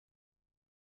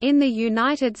In the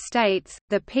United States,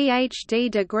 the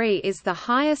PhD degree is the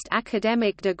highest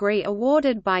academic degree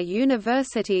awarded by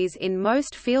universities in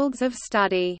most fields of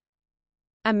study.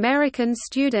 American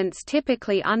students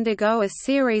typically undergo a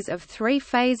series of 3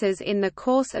 phases in the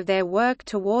course of their work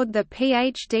toward the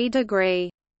PhD degree.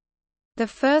 The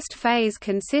first phase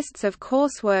consists of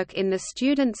coursework in the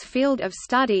student's field of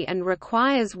study and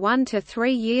requires 1 to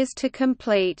 3 years to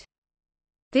complete.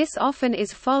 This often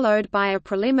is followed by a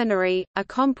preliminary, a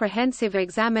comprehensive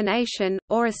examination,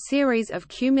 or a series of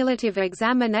cumulative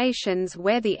examinations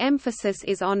where the emphasis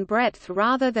is on breadth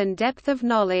rather than depth of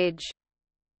knowledge.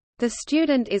 The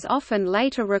student is often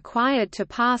later required to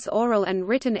pass oral and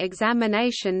written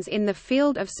examinations in the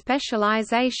field of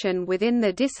specialization within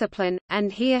the discipline,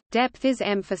 and here, depth is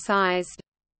emphasized.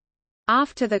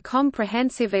 After the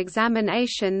comprehensive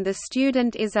examination, the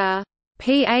student is a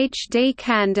PhD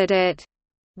candidate,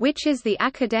 which is the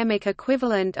academic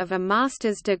equivalent of a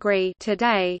master's degree.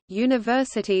 Today,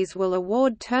 universities will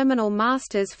award terminal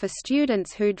masters for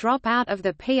students who drop out of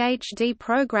the PhD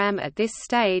program at this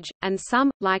stage, and some,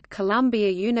 like Columbia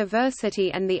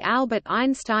University and the Albert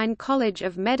Einstein College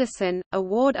of Medicine,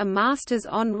 award a master's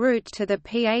en route to the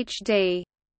PhD.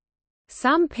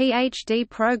 Some PhD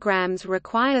programs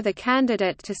require the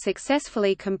candidate to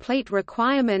successfully complete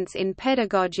requirements in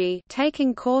pedagogy,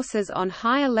 taking courses on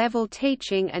higher-level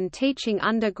teaching and teaching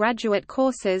undergraduate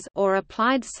courses, or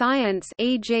applied science,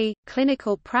 e.g.,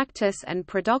 clinical practice and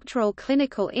predoctoral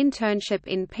clinical internship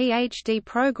in PhD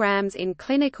programs in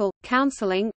clinical,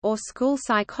 counseling, or school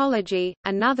psychology.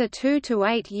 Another 2 to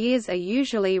 8 years are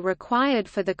usually required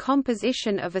for the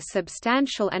composition of a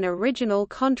substantial and original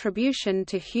contribution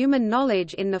to human knowledge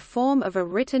in the form of a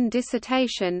written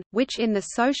dissertation, which in the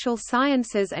social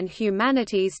sciences and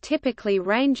humanities typically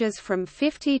ranges from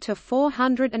 50 to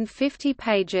 450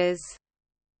 pages.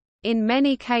 In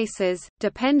many cases,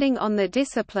 depending on the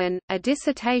discipline, a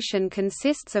dissertation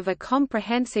consists of a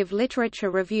comprehensive literature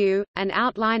review, an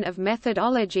outline of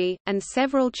methodology, and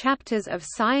several chapters of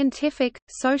scientific,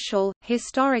 social,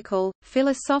 historical,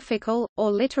 philosophical,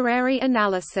 or literary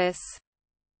analysis.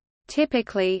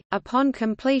 Typically, upon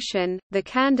completion, the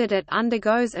candidate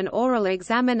undergoes an oral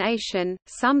examination,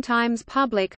 sometimes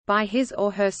public, by his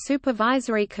or her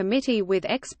supervisory committee with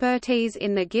expertise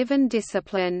in the given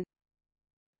discipline.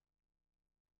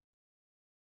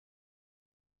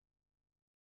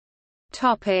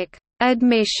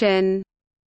 Admission.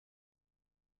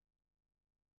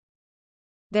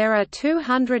 There are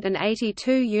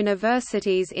 282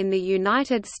 universities in the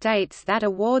United States that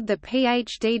award the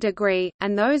PhD degree,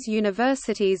 and those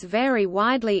universities vary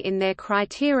widely in their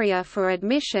criteria for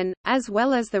admission, as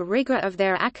well as the rigor of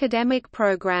their academic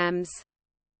programs.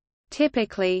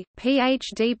 Typically,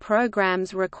 PhD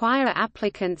programs require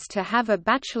applicants to have a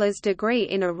bachelor's degree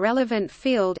in a relevant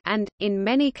field and, in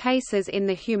many cases in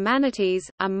the humanities,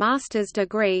 a master's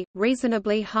degree,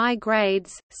 reasonably high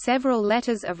grades, several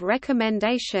letters of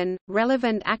recommendation,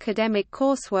 relevant academic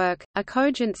coursework, a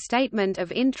cogent statement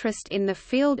of interest in the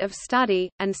field of study,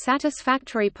 and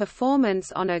satisfactory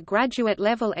performance on a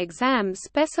graduate-level exam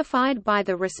specified by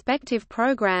the respective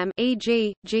program,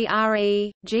 e.g.,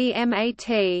 GRE,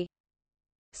 GMAT.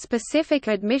 Specific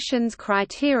admissions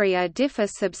criteria differ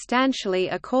substantially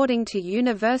according to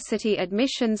university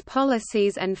admissions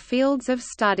policies and fields of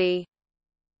study.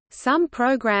 Some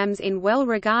programs in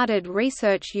well-regarded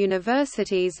research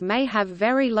universities may have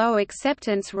very low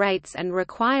acceptance rates and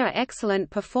require excellent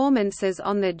performances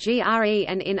on the GRE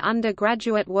and in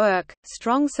undergraduate work,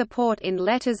 strong support in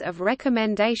letters of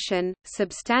recommendation,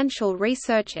 substantial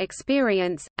research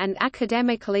experience, and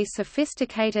academically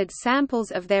sophisticated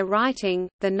samples of their writing.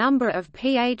 The number of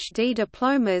PhD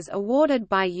diplomas awarded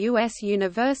by U.S.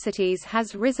 universities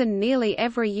has risen nearly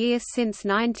every year since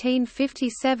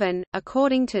 1957,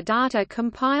 according to data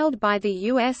compiled by the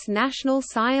U.S. National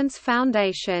Science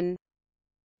Foundation.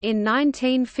 In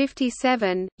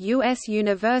 1957, U.S.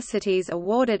 universities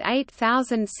awarded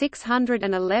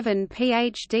 8,611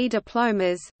 PhD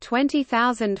diplomas,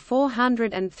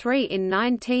 20,403 in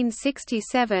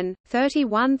 1967,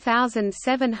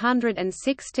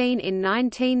 31,716 in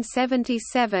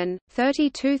 1977,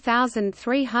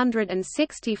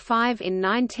 32,365 in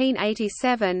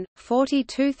 1987,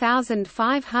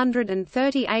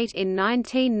 42,538 in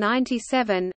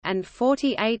 1997, and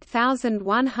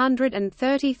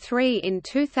 48,133 in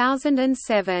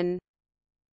 2007.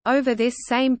 Over this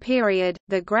same period,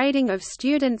 the grading of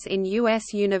students in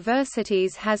U.S.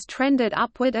 universities has trended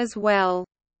upward as well.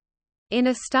 In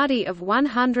a study of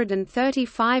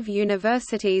 135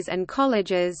 universities and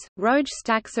colleges,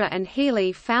 Roge-Staxer and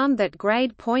Healy found that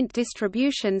grade point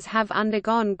distributions have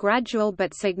undergone gradual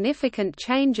but significant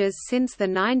changes since the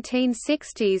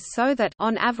 1960s, so that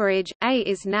on average, A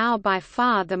is now by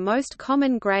far the most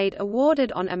common grade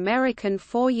awarded on American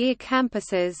four-year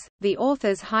campuses. The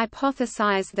authors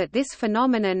hypothesize that this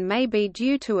phenomenon may be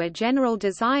due to a general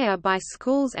desire by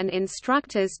schools and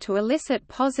instructors to elicit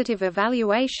positive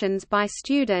evaluations by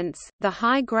students. The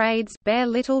high grades bear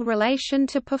little relation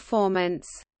to performance.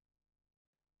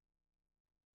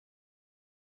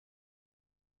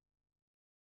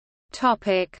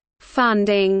 Topic: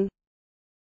 Funding.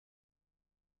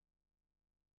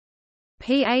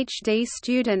 PhD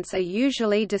students are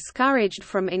usually discouraged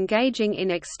from engaging in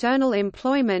external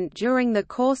employment during the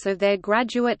course of their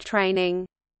graduate training.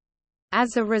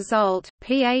 As a result,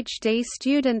 PhD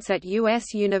students at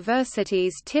U.S.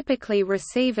 universities typically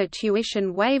receive a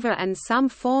tuition waiver and some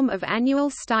form of annual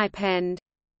stipend.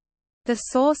 The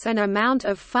source and amount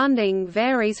of funding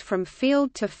varies from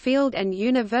field to field and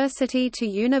university to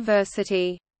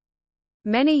university.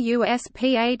 Many U.S.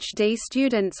 PhD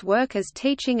students work as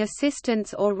teaching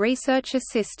assistants or research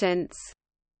assistants.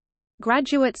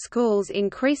 Graduate schools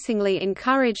increasingly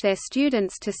encourage their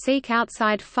students to seek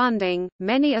outside funding.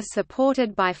 Many are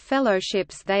supported by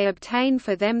fellowships they obtain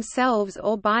for themselves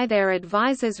or by their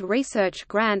advisors' research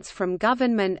grants from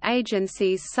government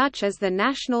agencies such as the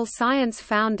National Science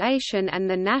Foundation and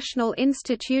the National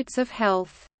Institutes of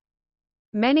Health.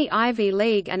 Many Ivy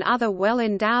League and other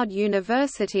well-endowed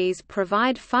universities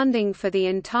provide funding for the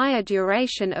entire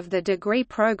duration of the degree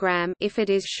program if it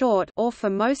is short, or for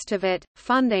most of it.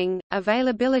 Funding,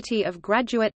 availability of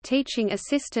graduate, teaching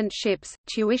assistantships,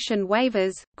 tuition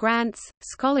waivers, grants,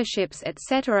 scholarships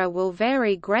etc. will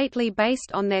vary greatly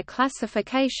based on their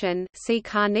classification. See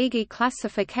Carnegie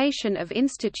Classification of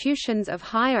Institutions of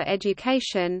Higher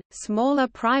Education. Smaller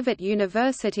private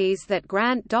universities that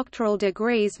grant doctoral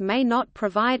degrees may not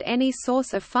provide any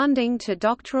source of funding to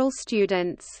doctoral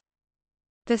students.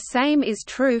 The same is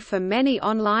true for many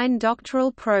online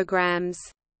doctoral programs.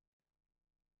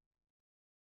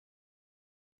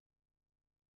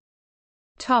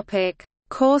 Topic: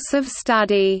 Course of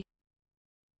study.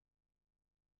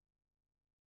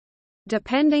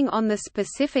 Depending on the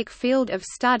specific field of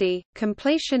study,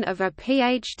 completion of a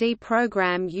PhD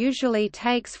program usually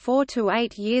takes 4 to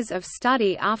 8 years of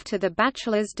study after the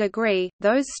bachelor's degree.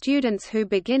 Those students who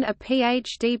begin a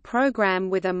PhD program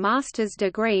with a master's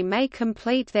degree may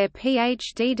complete their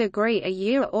PhD degree a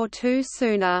year or two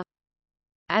sooner.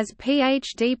 As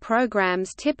PhD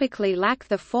programs typically lack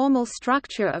the formal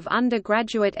structure of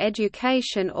undergraduate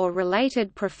education or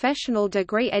related professional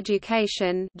degree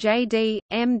education (JD,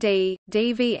 MD,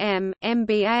 DVM,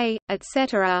 MBA,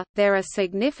 etc., there are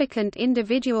significant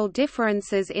individual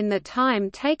differences in the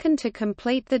time taken to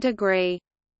complete the degree.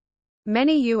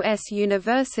 Many U.S.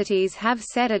 universities have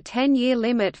set a 10-year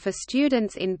limit for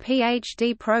students in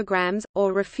PhD programs,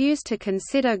 or refuse to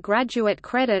consider graduate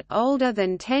credit older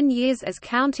than 10 years as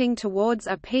counting towards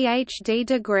a PhD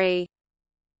degree.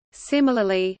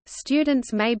 Similarly,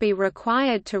 students may be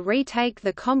required to retake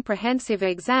the comprehensive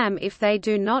exam if they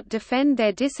do not defend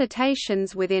their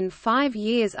dissertations within 5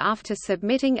 years after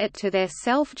submitting it to their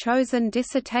self-chosen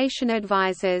dissertation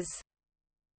advisors.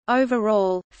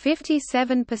 Overall,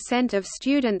 57% of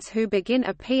students who begin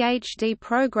a PhD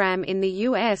program in the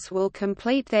U.S. will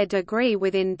complete their degree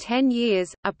within 10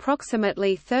 years,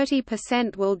 approximately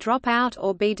 30% will drop out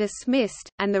or be dismissed,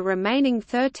 and the remaining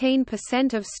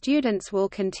 13% of students will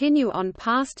continue on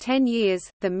past 10 years.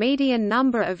 The median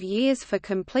number of years for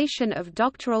completion of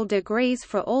doctoral degrees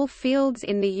for all fields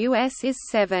in the U.S. is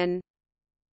 7.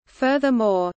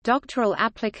 Furthermore, doctoral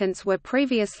applicants were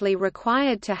previously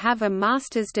required to have a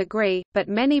master's degree, but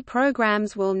many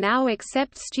programs will now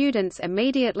accept students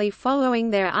immediately following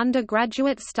their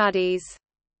undergraduate studies.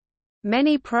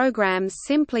 Many programs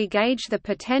simply gauge the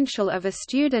potential of a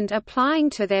student applying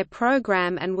to their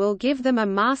program and will give them a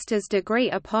master's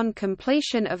degree upon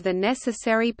completion of the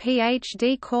necessary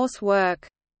PhD coursework.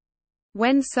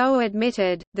 When so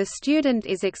admitted, the student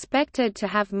is expected to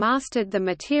have mastered the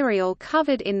material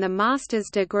covered in the master's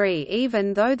degree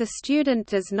even though the student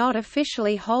does not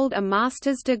officially hold a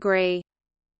master's degree.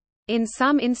 In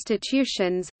some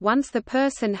institutions, once the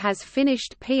person has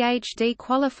finished PhD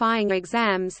qualifying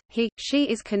exams, he/she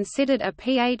is considered a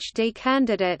PhD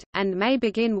candidate, and may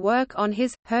begin work on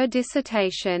his/her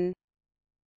dissertation.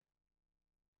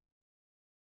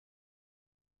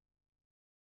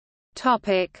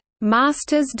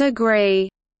 Master's degree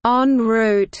en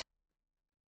route.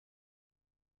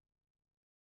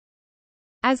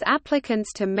 As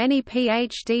applicants to many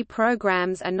PhD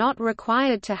programs are not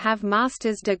required to have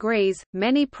master's degrees,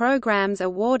 many programs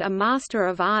award a Master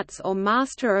of Arts or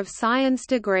Master of Science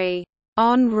degree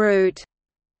en route,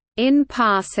 in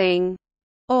passing,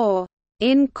 or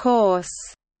in course,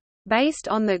 based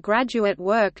on the graduate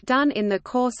work done in the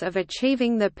course of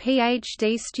achieving the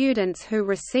PhD. Students who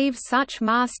receive such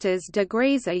master's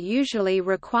degrees are usually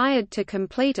required to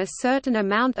complete a certain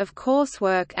amount of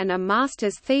coursework and a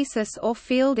master's thesis or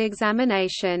field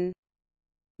examination.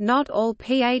 Not all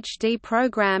PhD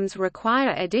programs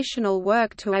require additional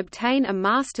work to obtain a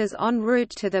master's en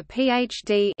route to the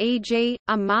PhD, e.g.,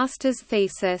 a master's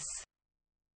thesis.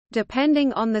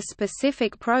 Depending on the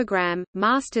specific program,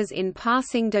 masters in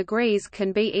passing degrees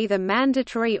can be either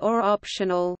mandatory or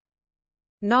optional.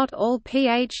 Not all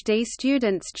PhD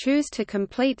students choose to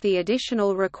complete the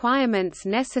additional requirements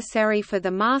necessary for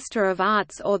the Master of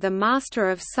Arts or the Master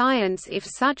of Science if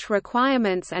such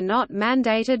requirements are not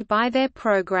mandated by their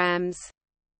programs.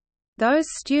 Those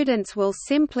students will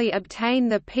simply obtain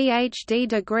the PhD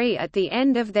degree at the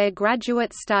end of their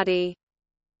graduate study.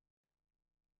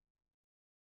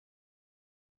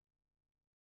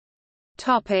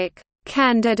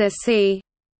 Candidacy.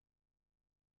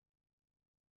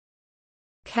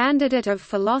 Candidate of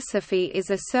Philosophy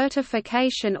is a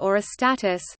certification or a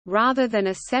status, rather than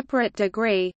a separate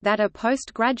degree, that a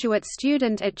postgraduate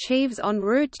student achieves en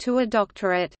route to a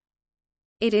doctorate.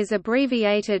 It is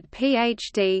abbreviated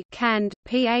PhD, Cand,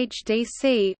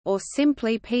 PhDC, or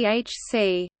simply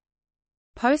PhC.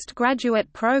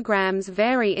 Postgraduate programs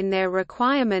vary in their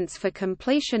requirements for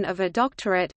completion of a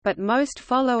doctorate, but most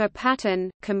follow a pattern: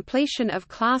 completion of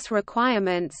class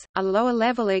requirements, a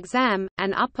lower-level exam,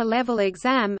 an upper-level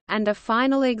exam, and a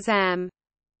final exam.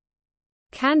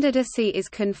 Candidacy is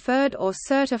conferred or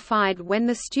certified when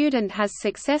the student has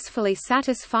successfully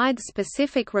satisfied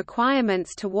specific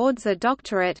requirements towards a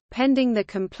doctorate, pending the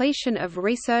completion of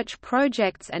research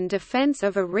projects and defense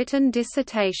of a written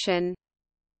dissertation.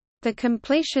 The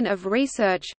completion of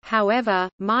research, however,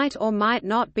 might or might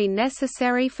not be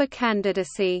necessary for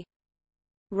candidacy.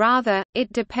 Rather,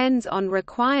 it depends on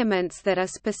requirements that are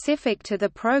specific to the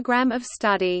program of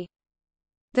study.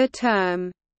 The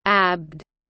term ABD,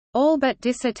 all but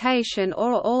dissertation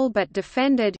or all but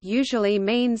defended, usually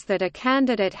means that a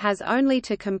candidate has only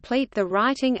to complete the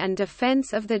writing and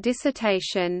defense of the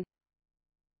dissertation.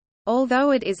 Although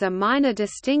it is a minor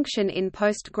distinction in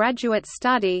postgraduate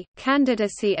study,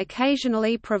 candidacy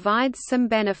occasionally provides some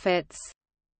benefits.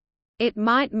 It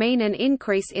might mean an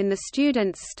increase in the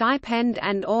student's stipend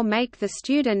and/or make the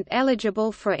student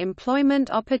eligible for employment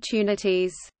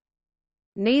opportunities.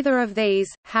 Neither of these,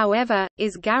 however,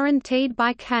 is guaranteed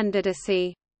by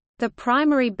candidacy. The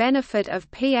primary benefit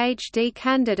of PhD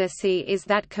candidacy is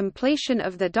that completion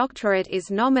of the doctorate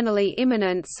is nominally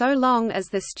imminent so long as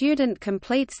the student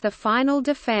completes the final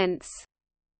defense.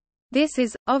 This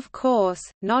is, of course,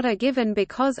 not a given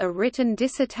because a written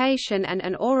dissertation and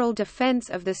an oral defense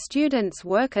of the student's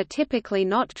work are typically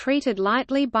not treated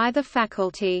lightly by the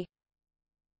faculty.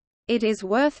 It is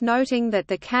worth noting that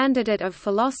the candidate of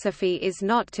philosophy is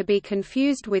not to be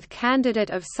confused with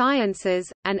candidate of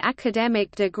sciences, an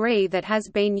academic degree that has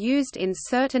been used in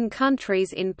certain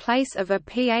countries in place of a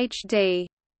PhD.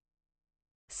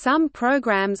 Some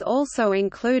programs also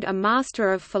include a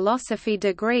Master of Philosophy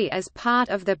degree as part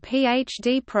of the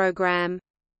PhD program.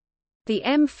 The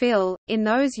M.Phil, in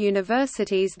those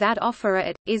universities that offer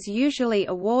it, is usually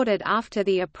awarded after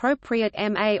the appropriate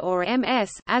MA or MS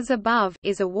as above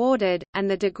is awarded, and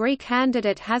the degree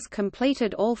candidate has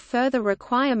completed all further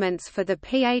requirements for the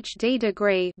PhD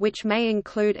degree, which may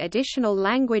include additional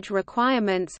language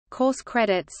requirements, course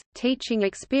credits, teaching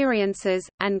experiences,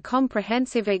 and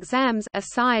comprehensive exams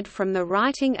aside from the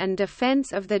writing and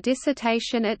defense of the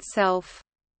dissertation itself.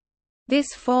 This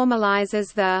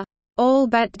formalizes the all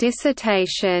but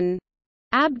dissertation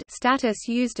ABD status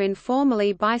used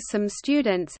informally by some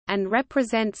students, and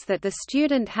represents that the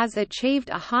student has achieved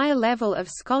a higher level of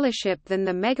scholarship than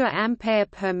the mega-ampere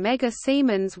per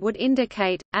mega-Siemens would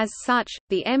indicate. As such,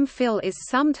 the M.Phil is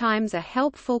sometimes a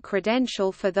helpful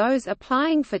credential for those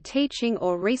applying for teaching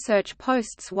or research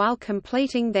posts while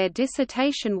completing their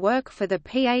dissertation work for the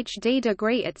PhD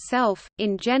degree itself.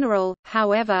 In general,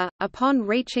 however, upon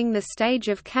reaching the stage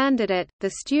of candidate,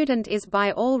 the student is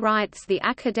by all rights the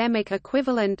academic equivalent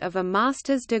of a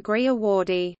master's degree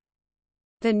awardee.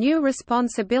 The new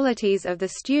responsibilities of the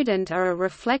student are a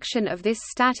reflection of this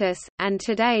status, and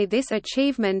today this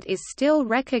achievement is still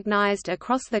recognized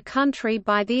across the country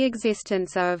by the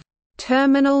existence of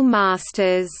terminal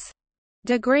master's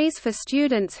degrees for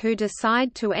students who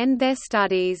decide to end their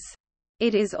studies.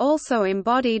 It is also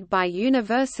embodied by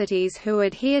universities who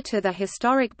adhere to the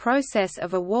historic process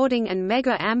of awarding an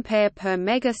mega-ampere per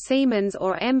mega-Siemens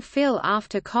or M.Phil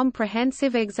after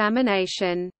comprehensive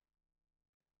examination.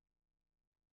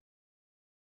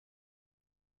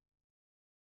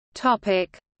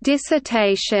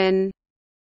 Dissertation.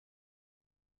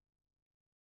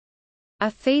 A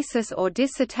thesis or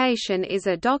dissertation is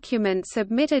a document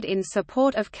submitted in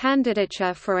support of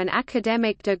candidature for an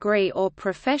academic degree or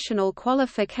professional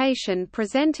qualification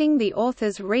presenting the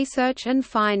author's research and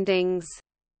findings.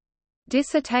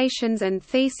 Dissertations and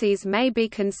theses may be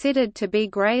considered to be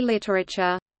grey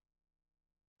literature.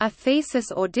 A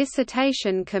thesis or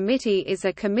dissertation committee is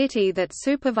a committee that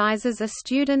supervises a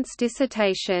student's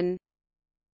dissertation.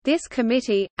 This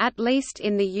committee, at least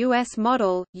in the U.S.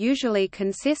 model, usually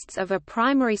consists of a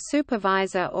primary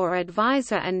supervisor or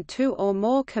advisor and 2 or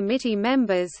more committee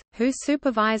members, who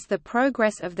supervise the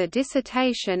progress of the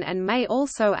dissertation and may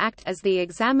also act as the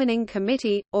examining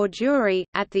committee, or jury,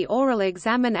 at the oral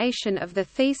examination of the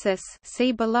thesis.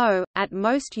 See below. At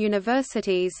most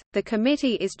universities, the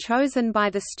committee is chosen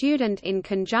by the student in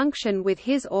conjunction with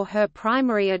his or her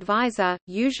primary advisor,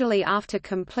 usually after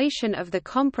completion of the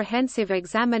comprehensive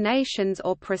examination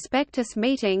or prospectus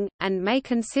meeting, and may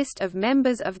consist of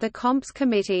members of the Comps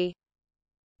Committee.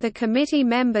 The committee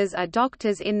members are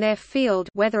doctors in their field,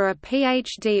 whether a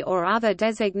PhD or other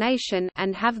designation,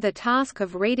 and have the task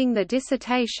of reading the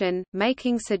dissertation,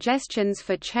 making suggestions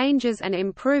for changes and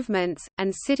improvements,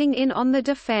 and sitting in on the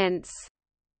defense.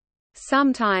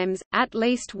 Sometimes, at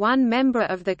least one member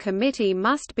of the committee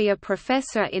must be a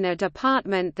professor in a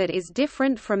department that is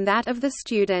different from that of the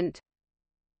student.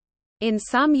 In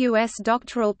some U.S.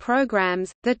 doctoral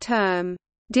programs, the term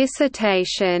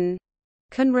dissertation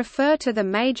can refer to the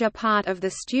major part of the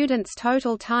student's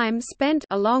total time spent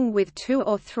along with 2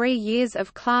 or 3 years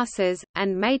of classes,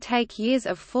 and may take years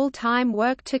of full-time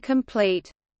work to complete.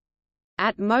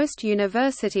 At most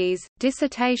universities,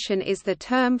 dissertation is the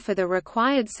term for the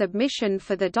required submission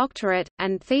for the doctorate,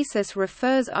 and thesis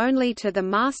refers only to the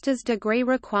master's degree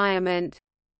requirement.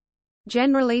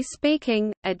 Generally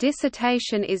speaking, a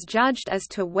dissertation is judged as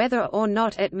to whether or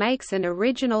not it makes an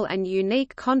original and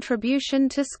unique contribution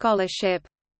to scholarship.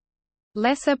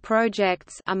 Lesser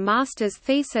projects, a master's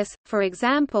thesis, for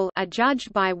example, are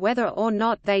judged by whether or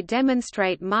not they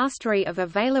demonstrate mastery of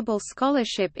available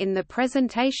scholarship in the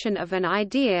presentation of an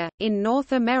idea. In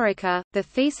North America, the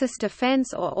thesis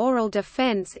defense or oral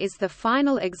defense is the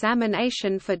final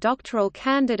examination for doctoral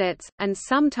candidates, and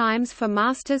sometimes for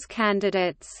master's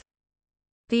candidates.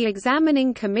 The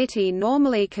examining committee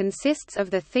normally consists of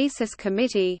the thesis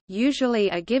committee, usually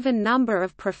a given number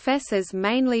of professors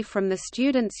mainly from the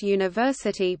student's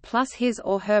university plus his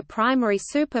or her primary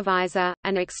supervisor,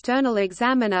 an external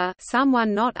examiner,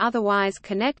 someone not otherwise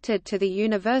connected to the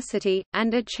university,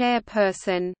 and a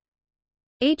chairperson.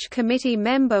 Each committee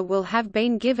member will have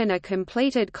been given a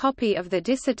completed copy of the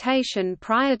dissertation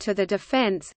prior to the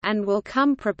defense, and will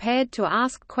come prepared to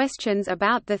ask questions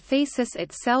about the thesis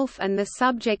itself and the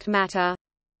subject matter.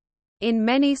 In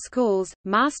many schools,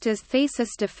 master's thesis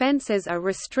defenses are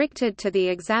restricted to the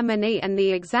examinee and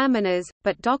the examiners,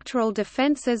 but doctoral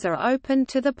defenses are open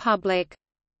to the public.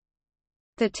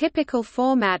 The typical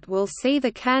format will see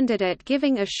the candidate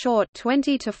giving a short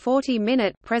 20 to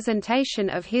 40-minute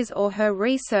presentation of his or her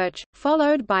research,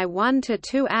 followed by 1 to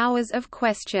 2 hours of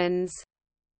questions.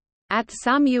 At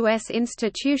some U.S.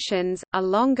 institutions, a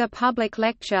longer public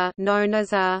lecture known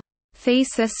as a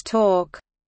thesis talk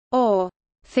or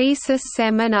thesis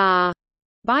seminar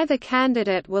by the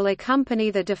candidate will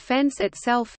accompany the defense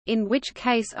itself, in which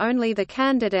case only the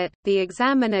candidate, the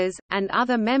examiners, and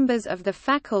other members of the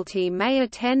faculty may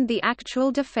attend the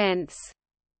actual defense.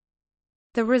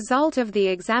 The result of the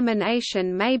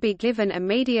examination may be given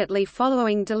immediately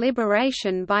following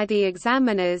deliberation by the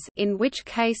examiners, in which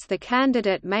case the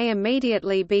candidate may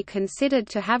immediately be considered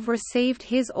to have received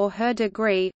his or her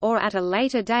degree, or at a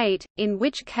later date, in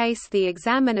which case the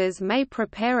examiners may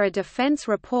prepare a defense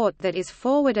report that is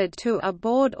forwarded to a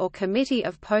board or committee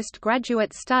of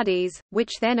postgraduate studies,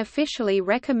 which then officially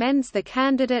recommends the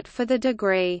candidate for the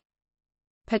degree.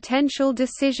 Potential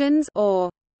decisions or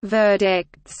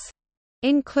verdicts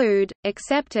include,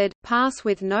 accepted, pass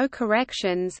with no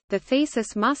corrections, the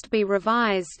thesis must be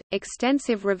revised,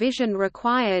 extensive revision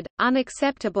required,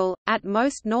 unacceptable. At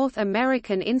most North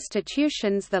American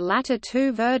institutions the latter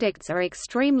 2 verdicts are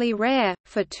extremely rare,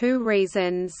 for 2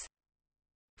 reasons.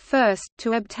 First,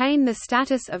 to obtain the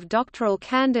status of doctoral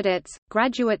candidates,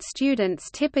 graduate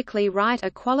students typically write a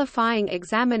qualifying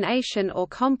examination or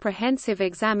comprehensive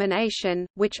examination,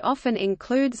 which often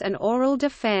includes an oral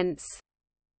defense.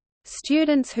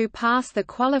 Students who pass the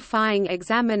qualifying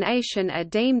examination are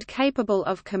deemed capable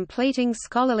of completing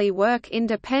scholarly work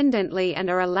independently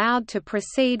and are allowed to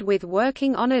proceed with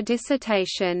working on a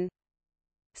dissertation.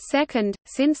 Second,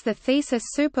 since the thesis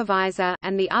supervisor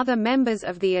and the other members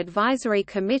of the advisory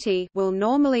committee will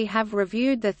normally have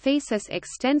reviewed the thesis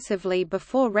extensively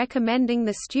before recommending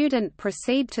the student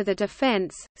proceed to the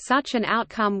defense, such an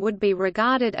outcome would be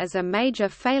regarded as a major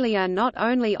failure not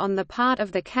only on the part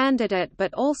of the candidate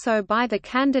but also by the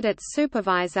candidate's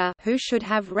supervisor, who should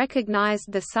have recognized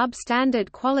the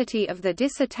substandard quality of the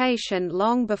dissertation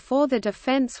long before the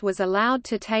defense was allowed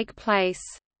to take place.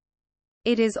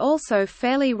 It is also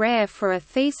fairly rare for a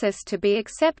thesis to be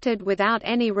accepted without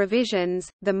any revisions.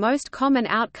 The most common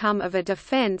outcome of a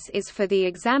defense is for the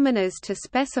examiners to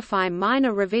specify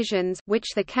minor revisions,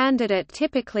 which the candidate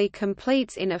typically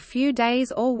completes in a few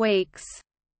days or weeks.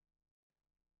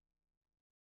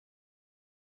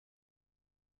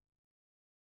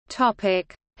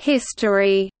 Topic: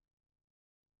 History.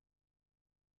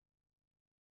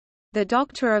 The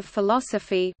Doctor of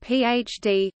Philosophy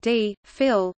 (Ph.D., D.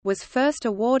 Phil) was first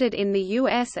awarded in the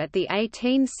U.S. at the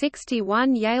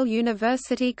 1861 Yale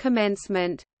University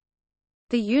commencement.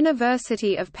 The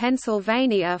University of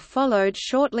Pennsylvania followed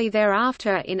shortly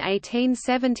thereafter in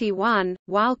 1871,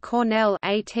 while Cornell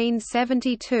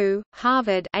 1872,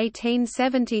 Harvard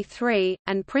 1873,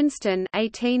 and Princeton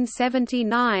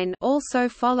 1879 also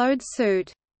followed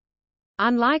suit.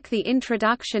 Unlike the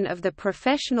introduction of the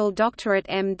professional doctorate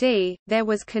MD, there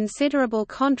was considerable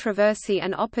controversy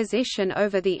and opposition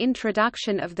over the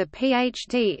introduction of the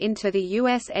PhD into the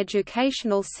U.S.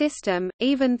 educational system,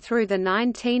 even through the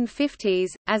 1950s,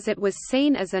 as it was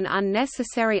seen as an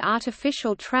unnecessary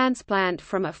artificial transplant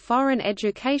from a foreign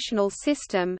educational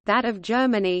system, that of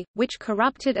Germany, which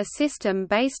corrupted a system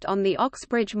based on the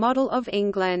Oxbridge model of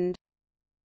England.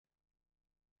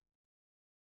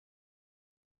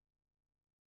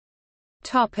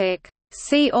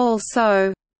 See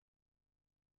also: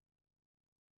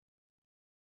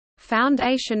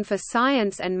 Foundation for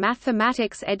Science and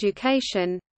Mathematics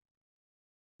Education,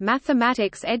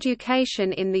 Mathematics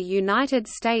education in the United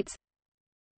States,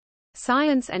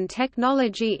 Science and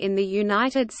technology in the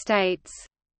United States.